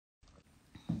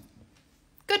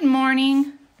Good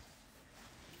morning.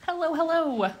 Hello,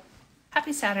 hello.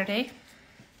 Happy Saturday.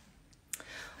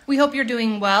 We hope you're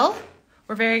doing well.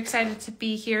 We're very excited to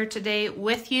be here today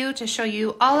with you to show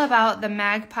you all about the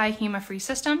Magpie HEMA Free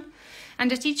system and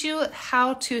to teach you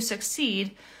how to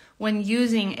succeed when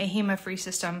using a HEMA Free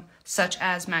system such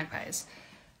as Magpie's.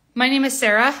 My name is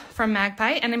Sarah from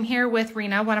Magpie and I'm here with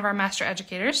Rena, one of our master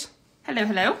educators. Hello,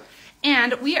 hello.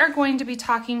 And we are going to be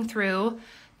talking through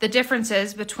the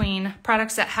differences between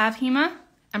products that have HEMA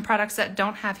and products that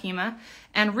don't have HEMA,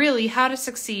 and really how to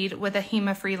succeed with a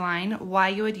HEMA-free line, why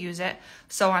you would use it,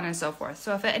 so on and so forth.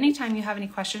 So if at any time you have any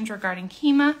questions regarding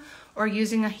HEMA or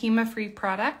using a HEMA-free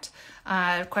product,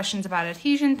 questions about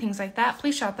adhesion, things like that,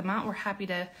 please shout them out. We're happy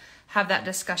to have that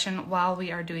discussion while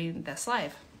we are doing this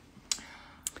live.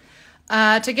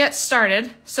 To get started,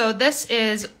 so this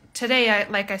is, today,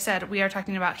 like I said, we are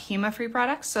talking about HEMA-free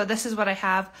products. So this is what I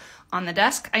have on the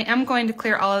desk. I am going to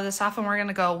clear all of this off and we're going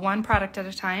to go one product at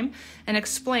a time and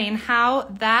explain how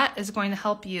that is going to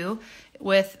help you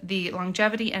with the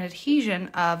longevity and adhesion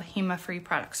of HEMA-free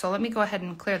products. So let me go ahead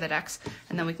and clear the decks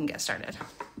and then we can get started.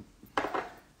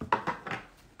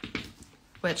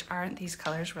 Which, aren't these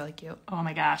colors really cute? Oh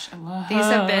my gosh, I love these.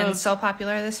 Have been so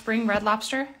popular this spring. Red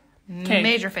Lobster,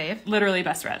 major fave. Literally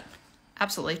best red.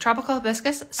 Absolutely. Tropical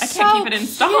Hibiscus. I can't keep it in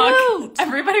stock.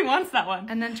 Everybody wants that one.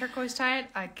 And then Turquoise Tide.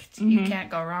 You can't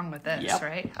go wrong with this,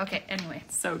 right? Okay, anyway.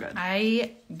 So good.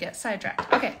 I get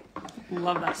sidetracked. Okay.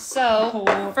 Love that.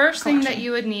 So, first thing that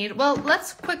you would need, well,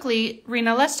 let's quickly,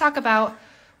 Rena, let's talk about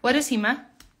what is HEMA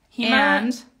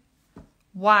and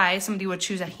why somebody would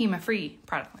choose a HEMA-free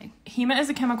product line. HEMA is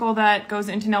a chemical that goes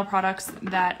into nail products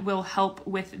that will help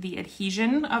with the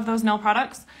adhesion of those nail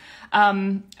products.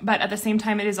 But at the same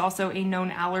time, it is also a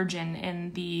known allergen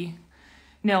in the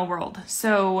nail world.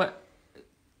 So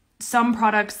some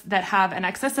products that have an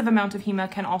excessive amount of HEMA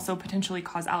can also potentially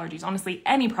cause allergies. Honestly,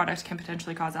 any product can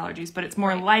potentially cause allergies, but it's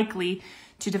more likely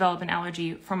to develop an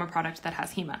allergy from a product that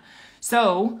has HEMA.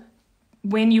 So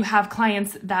when you have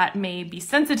clients that may be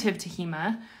sensitive to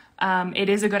HEMA, it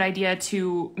is a good idea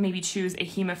to maybe choose a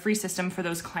HEMA-free system for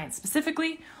those clients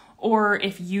specifically, or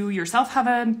if you yourself have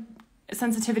a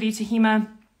sensitivity to HEMA,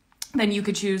 then you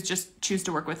could choose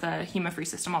to work with a HEMA-free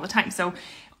system all the time. So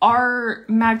our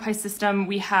Magpie system,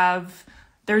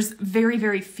 there's very,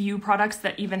 very few products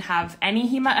that even have any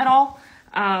HEMA at all.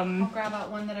 I'll grab out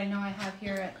one that I know I have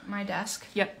here at my desk.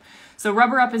 Yep. So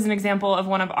Rubber Up is an example of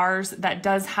one of ours that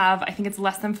does have, I think it's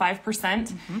less than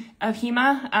 5% of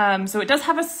HEMA. So it does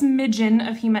have a smidgen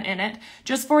of HEMA in it,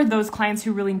 just for those clients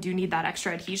who really do need that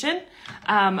extra adhesion.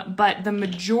 But the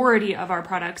majority of our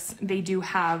products, they do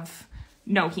have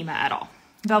no HEMA at all.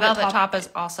 Velvet Top is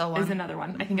also one. Is another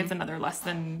one. I think it's another less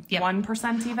than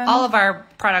 1% even. All of our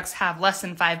products have less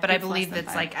than 5, but I believe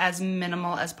it's like as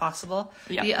minimal as possible.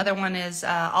 Yep. The other one is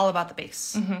all about the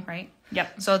base, right?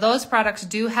 Yep. So those products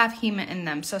do have HEMA in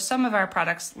them. So some of our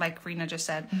products, like Rena just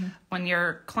said, when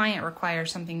your client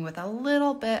requires something with a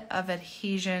little bit of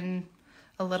adhesion,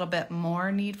 a little bit more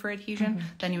need for adhesion,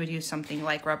 then you would use something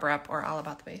like Rubber Up or All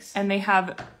About the Base. And they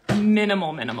have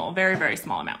minimal, very, very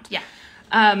small amount. Yeah.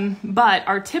 But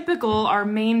our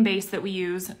main base that we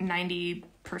use 90%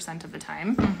 of the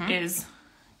time is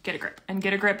Get a Grip. And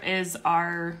Get a Grip is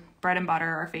our bread and butter,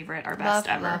 our favorite, our best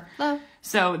ever. Love.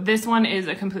 So this one is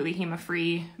a completely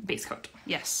HEMA-free base coat.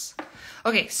 Yes.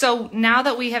 Okay, so now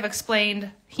that we have explained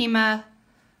HEMA,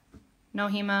 no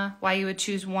HEMA, why you would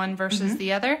choose one versus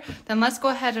the other, then let's go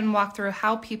ahead and walk through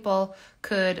how people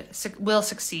will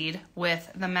succeed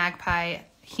with the Magpie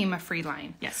HEMA-free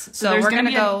line. Yes. So we're going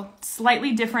to go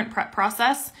slightly different prep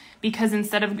process, because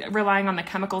instead of relying on the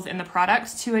chemicals in the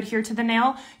product to adhere to the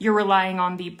nail, you're relying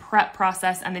on the prep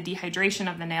process and the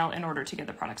dehydration of the nail in order to get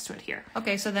the products to adhere.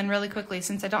 Okay, so then really quickly,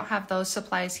 since I don't have those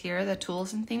supplies here, the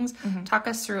tools and things, talk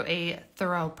us through a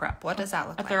thorough prep. What does that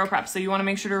look like? A thorough prep. So you want to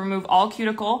make sure to remove all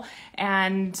cuticle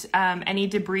and any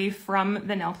debris from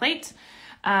the nail plate.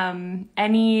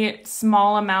 Any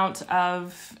small amount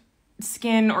of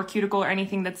skin or cuticle or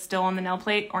anything that's still on the nail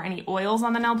plate or any oils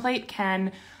on the nail plate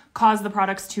can cause the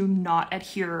products to not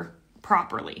adhere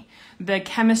properly. The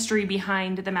chemistry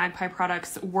behind the Magpie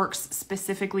products works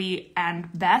specifically and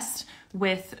best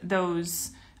with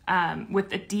those with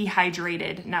the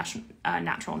dehydrated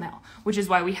natural nail, which is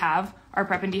why we have our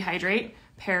Prep and Dehydrate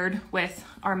paired with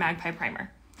our Magpie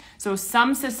primer. So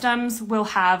some systems will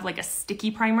have like a sticky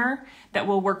primer that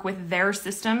will work with their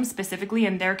system specifically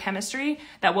and their chemistry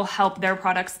that will help their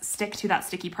products stick to that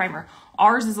sticky primer.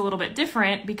 Ours is a little bit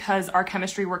different because our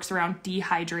chemistry works around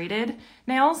dehydrated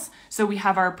nails. So we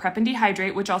have our Prep and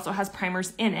Dehydrate, which also has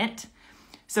primers in it.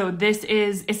 So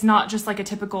it's not just like a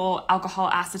typical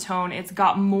alcohol acetone. It's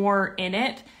got more in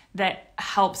it that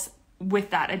helps with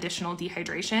that additional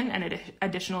dehydration and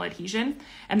additional adhesion.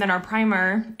 And then our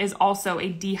primer is also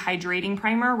a dehydrating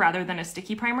primer rather than a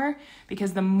sticky primer,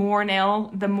 because the more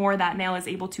that nail is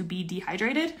able to be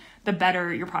dehydrated, the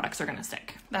better your products are going to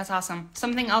stick. That's awesome.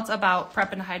 Something else about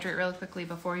Prep and Hydrate really quickly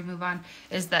before we move on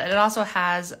is that it also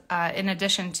has, in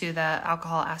addition to the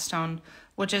alcohol acetone,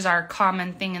 which is our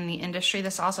common thing in the industry,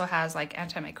 this also has like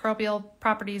antimicrobial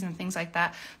properties and things like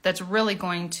that. That's really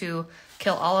going to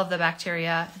kill all of the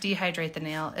bacteria, dehydrate the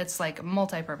nail. It's like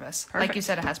multi-purpose. Perfect. Like you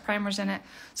said, it has primers in it.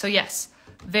 So yes,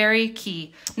 very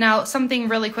key. Now, something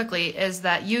really quickly is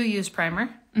that you use primer.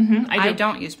 I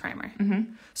don't use primer.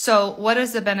 So what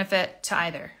is the benefit to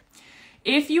either?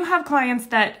 If you have clients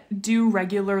that do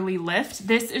regularly lift,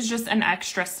 this is just an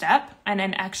extra step and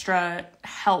an extra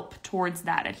help towards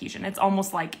that adhesion. It's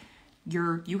almost like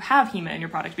you have HEMA in your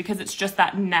product because it's just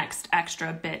that next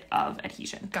extra bit of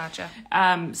adhesion. Gotcha.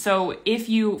 So if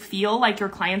you feel like your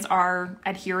clients are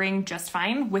adhering just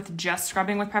fine with just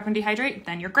scrubbing with Prep and Dehydrate,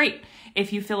 then you're great.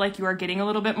 If you feel like you are getting a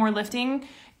little bit more lifting,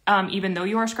 even though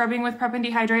you are scrubbing with Prep and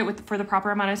Dehydrate for the proper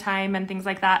amount of time and things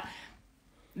like that,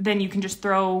 then you can just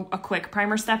throw a quick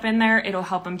primer step in there. It'll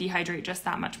help them dehydrate just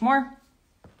that much more.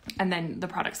 And then the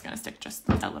product's going to stick just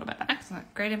a little bit better.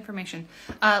 Excellent. Great information.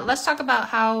 Let's talk about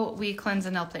how we cleanse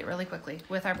a nail plate really quickly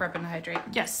with our Prep and Hydrate.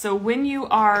 Yes. So when you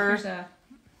are...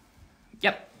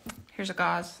 Here's a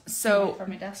gauze. So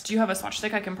from my desk. Do you have a swatch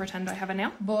stick? I can pretend I have a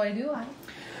nail. Boy, do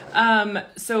I.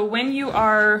 So when you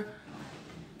are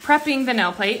prepping the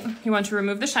nail plate, you want to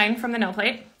remove the shine from the nail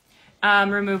plate.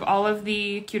 Remove all of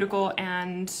the cuticle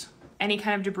and any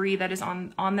kind of debris that is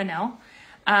on the nail.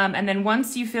 And then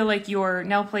once you feel like your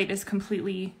nail plate is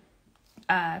completely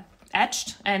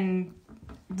etched and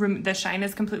the shine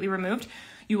is completely removed,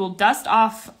 you will dust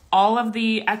off all of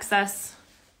the excess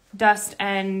dust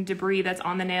and debris that's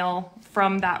on the nail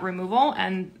from that removal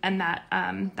and that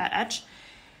etch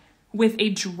with a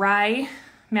dry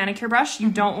manicure brush. You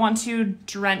don't want to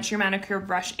drench your manicure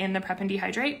brush in the Prep and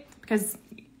Dehydrate because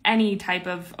any type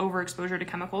of overexposure to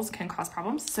chemicals can cause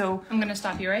problems. So I'm going to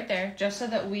stop you right there just so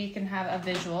that we can have a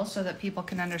visual so that people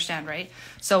can understand, right?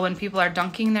 So when people are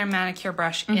dunking their manicure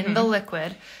brush in the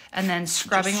liquid and then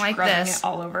scrubbing like this, it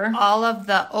all over, all of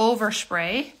the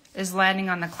overspray is landing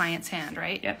on the client's hand,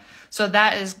 right? Yep. So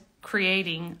that is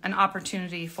creating an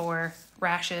opportunity for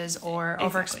rashes or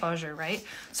overexposure, right?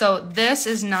 So this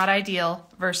is not ideal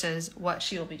versus what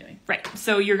she will be doing. Right.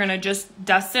 So you're going to just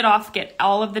dust it off, get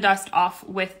all of the dust off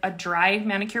with a dry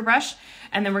manicure brush.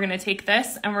 And then we're going to take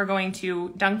this and we're going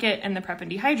to dunk it in the Prep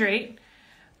and Dehydrate.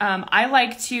 I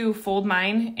like to fold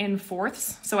mine in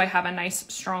fourths. So I have a nice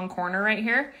strong corner right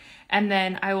here. And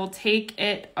then I will take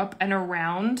it up and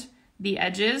around the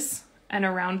edges and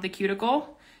around the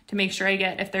cuticle to make sure I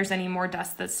get, if there's any more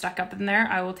dust that's stuck up in there,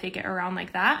 I will take it around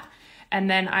like that. And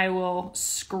then I will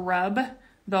scrub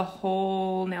the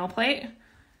whole nail plate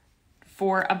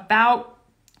for about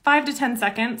 5 to 10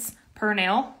 seconds per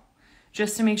nail,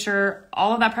 just to make sure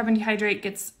all of that Prep and Dehydrate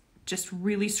gets just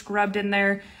really scrubbed in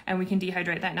there and we can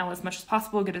dehydrate that nail as much as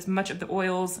possible, get as much of the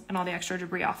oils and all the extra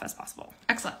debris off as possible.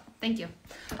 Excellent. Thank you.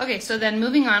 Okay, so then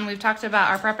moving on, we've talked about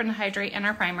our Prep and Hydrate and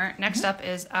our primer. Next up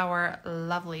is our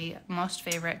lovely, most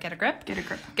favorite Get a Grip. Get a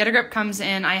Grip. Get a Grip comes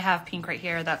in, I have pink right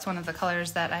here. That's one of the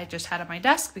colors that I just had on my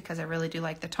desk because I really do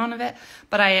like the tone of it.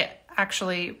 But I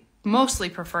actually mostly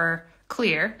prefer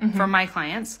clear for my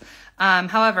clients.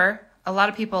 However, a lot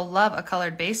of people love a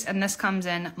colored base, and this comes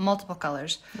in multiple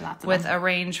colors with a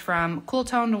range from cool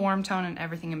tone to warm tone and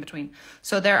everything in between.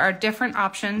 So there are different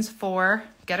options for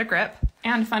Get a Grip.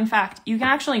 And fun fact, you can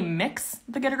actually mix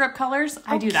the Get a Grip colors.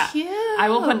 I do that. Cute. I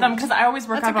will put them, because I always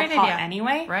work out of a pot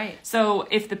anyway. Right. So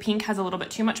if the pink has a little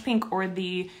bit too much pink, or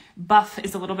the buff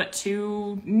is a little bit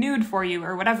too nude for you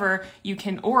or whatever, you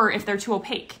can, or if they're too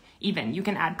opaque, even, you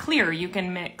can add clear, you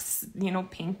can mix,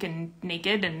 pink and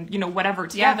naked and, whatever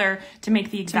together to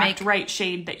make the exact right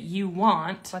shade that you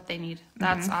want. What they need.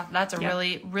 That's a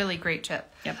really, really great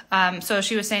tip. Yep. So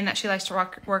she was saying that she likes to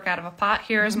work out of a pot.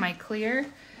 Here is my clear.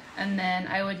 And then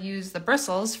I would use the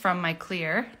bristles from my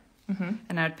clear.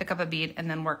 And I would pick up a bead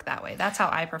and then work that way. That's how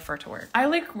I prefer to work. I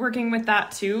like working with that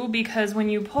too, because when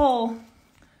you pull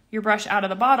your brush out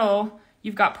of the bottle,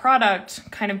 you've got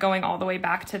product kind of going all the way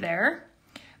back to there.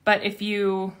 But if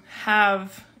you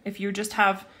just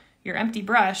have your empty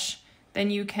brush,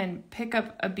 then you can pick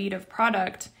up a bead of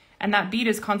product, and that bead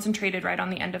is concentrated right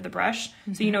on the end of the brush.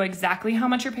 So you know exactly how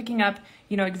much you're picking up,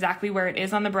 you know exactly where it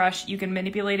is on the brush. You can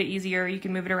manipulate it easier, you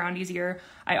can move it around easier.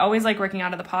 I always like working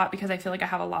out of the pot because I feel like I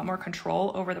have a lot more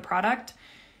control over the product.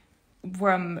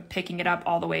 from picking it up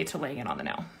all the way to laying it on the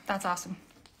nail. That's awesome.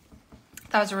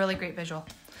 That was a really great visual.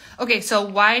 Okay, so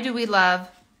why do we love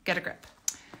Get a Grip?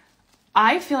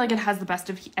 I feel like it has the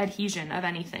best adhesion of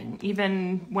anything.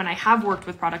 Even when I have worked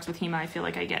with products with HEMA, I feel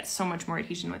like I get so much more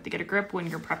adhesion with the Get a Grip when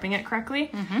you're prepping it correctly.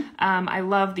 I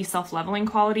love the self-leveling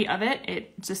quality of it.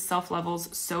 It just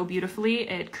self-levels so beautifully.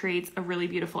 It creates a really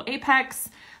beautiful apex.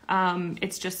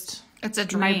 It's a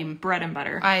dream. My bread and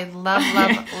butter. I love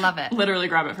it. Literally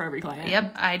grab it for every client.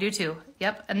 Yep, I do too.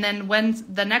 Yep. And then when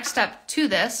the next step to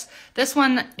this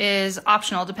one is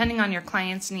optional depending on your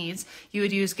client's needs. You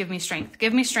would use Give Me Strength.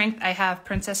 Give Me Strength, I have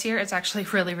Princess here. It's actually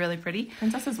really, really pretty.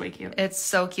 Princess is way cute. It's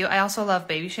so cute. I also love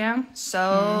Baby Sham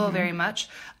so very much.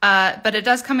 But it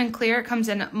does come in clear. It comes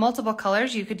in multiple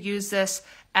colors. You could use this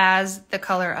as the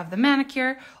color of the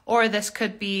manicure, or this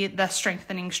could be the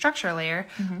strengthening structure layer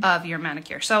of your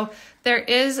manicure. So there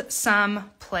is some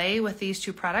play with these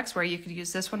two products where you could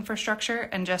use this one for structure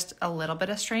and just a little bit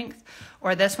of strength,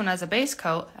 or this one as a base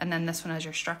coat and then this one as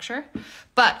your structure.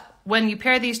 But when you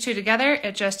pair these two together,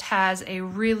 it just has a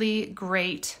really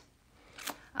great,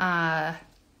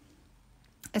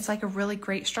 it's like a really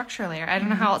great structure layer. I don't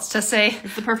know how else to say.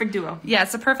 It's the perfect duo. Yeah,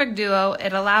 it's a perfect duo.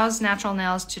 It allows natural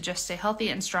nails to just stay healthy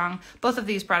and strong. Both of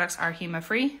these products are HEMA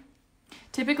free.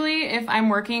 Typically, if I'm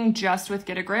working just with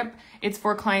Get a Grip, it's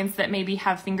for clients that maybe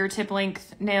have fingertip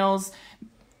length nails,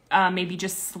 maybe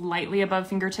just slightly above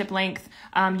fingertip length.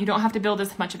 You don't have to build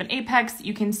as much of an apex.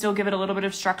 You can still give it a little bit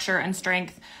of structure and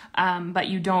strength, but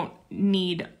you don't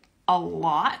need a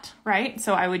lot, right?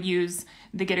 So I would use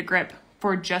the Get a Grip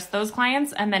for just those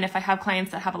clients. And then if I have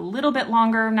clients that have a little bit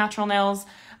longer natural nails,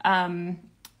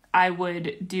 I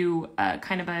would do a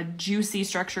kind of a juicy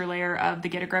structure layer of the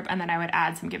Get a Grip, and then I would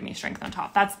add some Give Me Strength on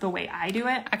top. That's the way I do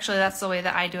it. Actually, that's the way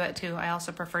that I do it too. I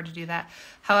also prefer to do that.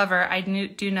 However, I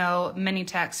do know many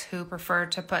techs who prefer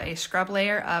to put a scrub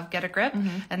layer of Get a Grip,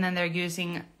 and then they're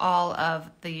using all of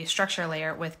the structure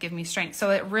layer with Give Me Strength. So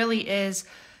it really is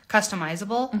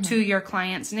customizable to your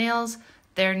client's nails,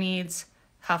 their needs,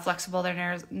 how flexible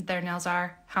their nails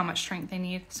are, how much strength they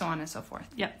need, so on and so forth.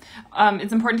 Yep.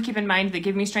 It's important to keep in mind that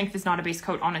Give Me Strength is not a base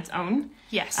coat on its own.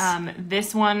 Yes.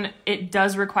 This one, it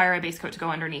does require a base coat to go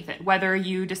underneath it. Whether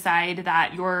you decide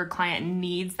that your client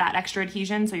needs that extra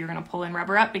adhesion, so you're going to pull in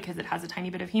rubber up because it has a tiny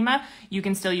bit of HEMA, you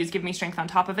can still use Give Me Strength on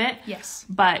top of it. Yes.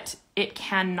 But it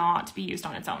cannot be used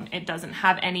on its own. It doesn't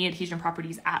have any adhesion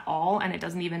properties at all, and it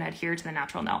doesn't even adhere to the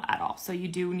natural nail at all. So you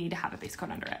do need to have a base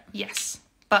coat under it. Yes.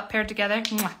 But paired together,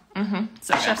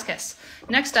 so chef's kiss.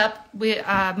 Next up, we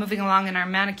moving along in our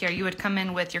manicure, you would come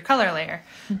in with your color layer.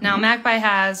 Now, Magpie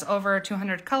has over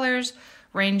 200 colors,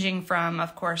 ranging from,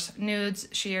 of course, nudes,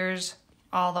 sheers,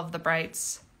 all of the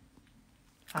brights,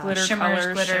 glitter, shimmers,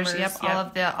 colors, glitters, shimmers,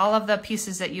 all of the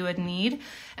pieces that you would need.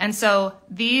 And so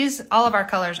all of our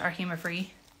colors are HEMA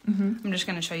free. I'm just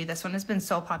going to show you this one. It's been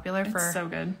so popular for so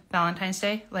good. Valentine's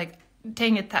Day. Like,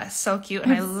 dang it, that's so cute.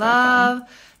 And I love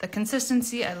the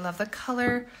consistency. I love the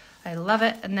color. I love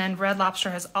it. And then Red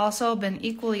Lobster has also been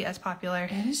equally as popular.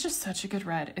 It is just such a good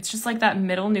red. It's just like that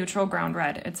middle neutral ground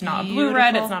red. It's not a blue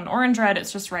red. It's not an orange red.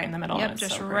 It's just right in the middle. Yep,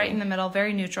 just so right in the middle.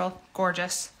 Very neutral.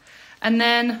 Gorgeous. And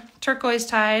then Turquoise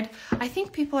Tide. I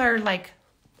think people are like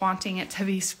wanting it to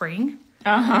be spring.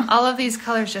 All of these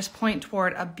colors just point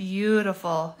toward a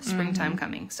beautiful springtime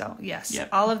coming. So yes,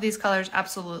 all of these colors,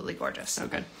 absolutely gorgeous. So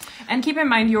good. And keep in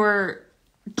mind your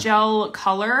gel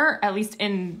color, at least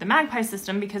in the Magpie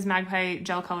system, because Magpie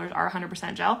gel colors are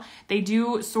 100% gel, they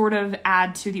do sort of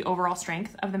add to the overall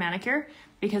strength of the manicure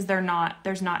because there's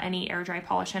not any air dry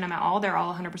polish in them at all. They're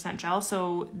all 100% gel.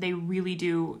 So they really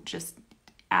do just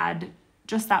add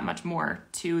just that much more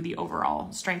to the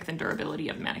overall strength and durability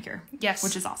of the manicure. Yes.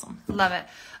 Which is awesome. Love it.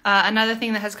 Another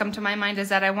thing that has come to my mind is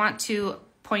that I want to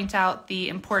point out the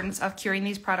importance of curing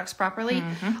these products properly.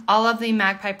 All of the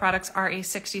Magpie products are a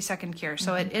 60-second cure.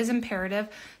 So it is imperative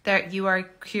that you are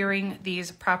curing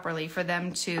these properly for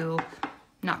them to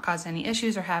not cause any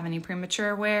issues or have any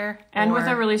premature wear. And with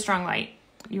a really strong light.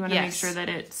 You want to make sure that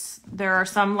there are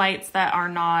some lights that are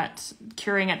not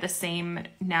curing at the same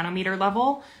nanometer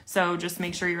level. So just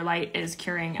make sure your light is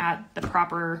curing at the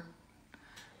proper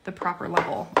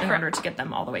level in order to get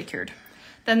them all the way cured.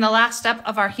 Then the last step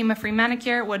of our HEMA-free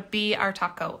manicure would be our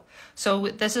top coat. So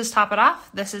this is Top It Off.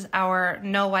 This is our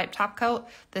no wipe top coat.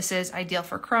 This is ideal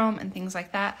for chrome and things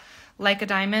like that. Like a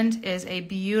Diamond is a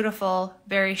beautiful,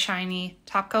 very shiny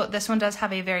top coat. This one does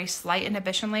have a very slight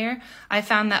inhibition layer. I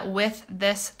found that with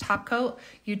this top coat,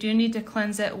 you do need to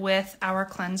cleanse it with our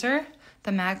cleanser,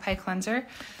 the Magpie cleanser.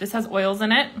 This has oils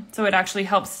in it, so it actually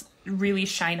helps really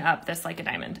shine up this like a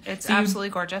diamond. It's absolutely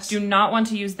gorgeous. Do not want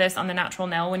to use this on the natural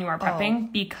nail when you are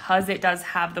prepping because it does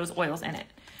have those oils in it.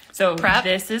 So prep,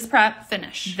 this is prep,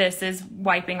 finish. This is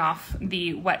wiping off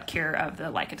the wet cure of the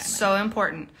like a diamond. So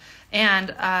important.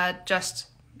 And just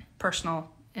personal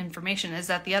information is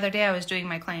that the other day I was doing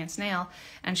my client's nail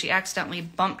and she accidentally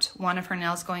bumped one of her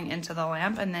nails going into the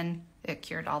lamp, and then it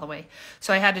cured all the way.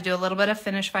 So I had to do a little bit of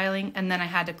finish filing, and then I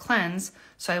had to cleanse.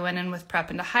 So I went in with prep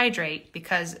and to hydrate,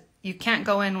 because you can't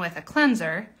go in with a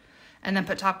cleanser and then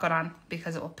put top coat on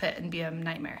because it will pit and be a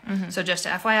nightmare. So just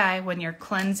FYI, when you're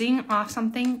cleansing off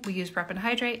something, we use prep and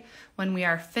hydrate. When we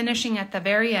are finishing at the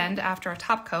very end after a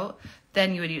top coat,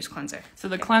 then you would use cleanser. So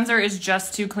the cleanser is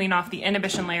just to clean off the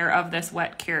inhibition layer of this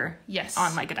wet cure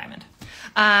on like a diamond.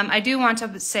 I do want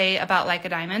to say about like a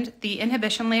diamond, the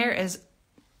inhibition layer is,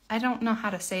 I don't know how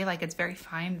to say, like, it's very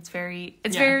fine. It's very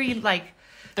like,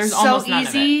 there's so almost none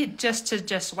easy of it.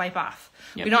 just wipe off.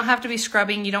 Yep. We don't have to be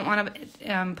scrubbing. You don't want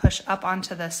to push up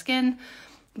onto the skin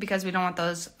because we don't want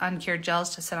those uncured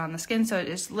gels to sit on the skin. So it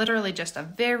is literally just a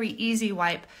very easy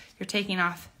wipe. You're taking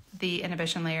off the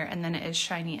inhibition layer, and then it is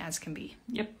shiny as can be.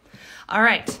 Yep. All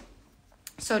right.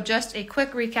 So just a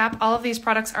quick recap. All of these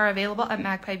products are available at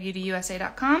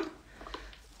magpiebeautyusa.com.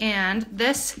 And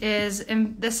this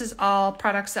is all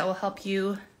products that will help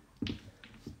you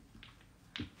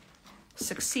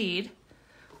succeed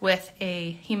with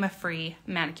a HEMA free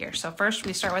manicure. So first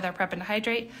we start with our prep and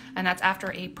hydrate, and that's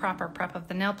after a proper prep of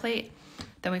the nail plate.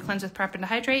 Then we cleanse with prep and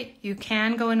hydrate. You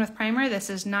can go in with primer. This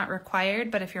is not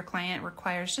required, but if your client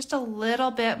requires just a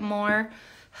little bit more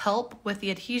help with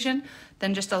the adhesion,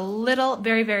 then just a little,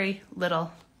 very, very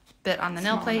little bit on the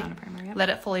nail plate, primer, let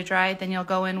it fully dry. Then you'll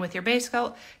go in with your base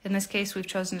coat. In this case, we've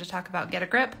chosen to talk about Get a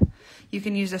Grip. You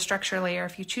can use a structure layer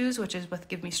if you choose, which is with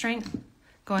Give Me Strength.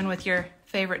 Go in with your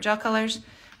favorite gel colors,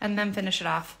 and then finish it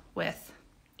off with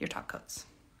your top coats.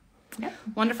 Yep.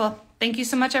 Wonderful. Thank you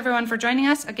so much, everyone, for joining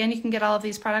us. Again, you can get all of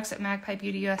these products at Magpie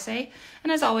Beauty USA.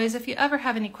 And as always, if you ever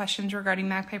have any questions regarding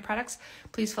Magpie products,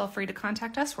 please feel free to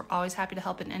contact us. We're always happy to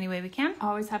help in any way we can.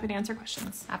 Always happy to answer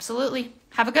questions. Absolutely.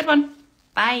 Have a good one.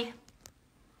 Bye.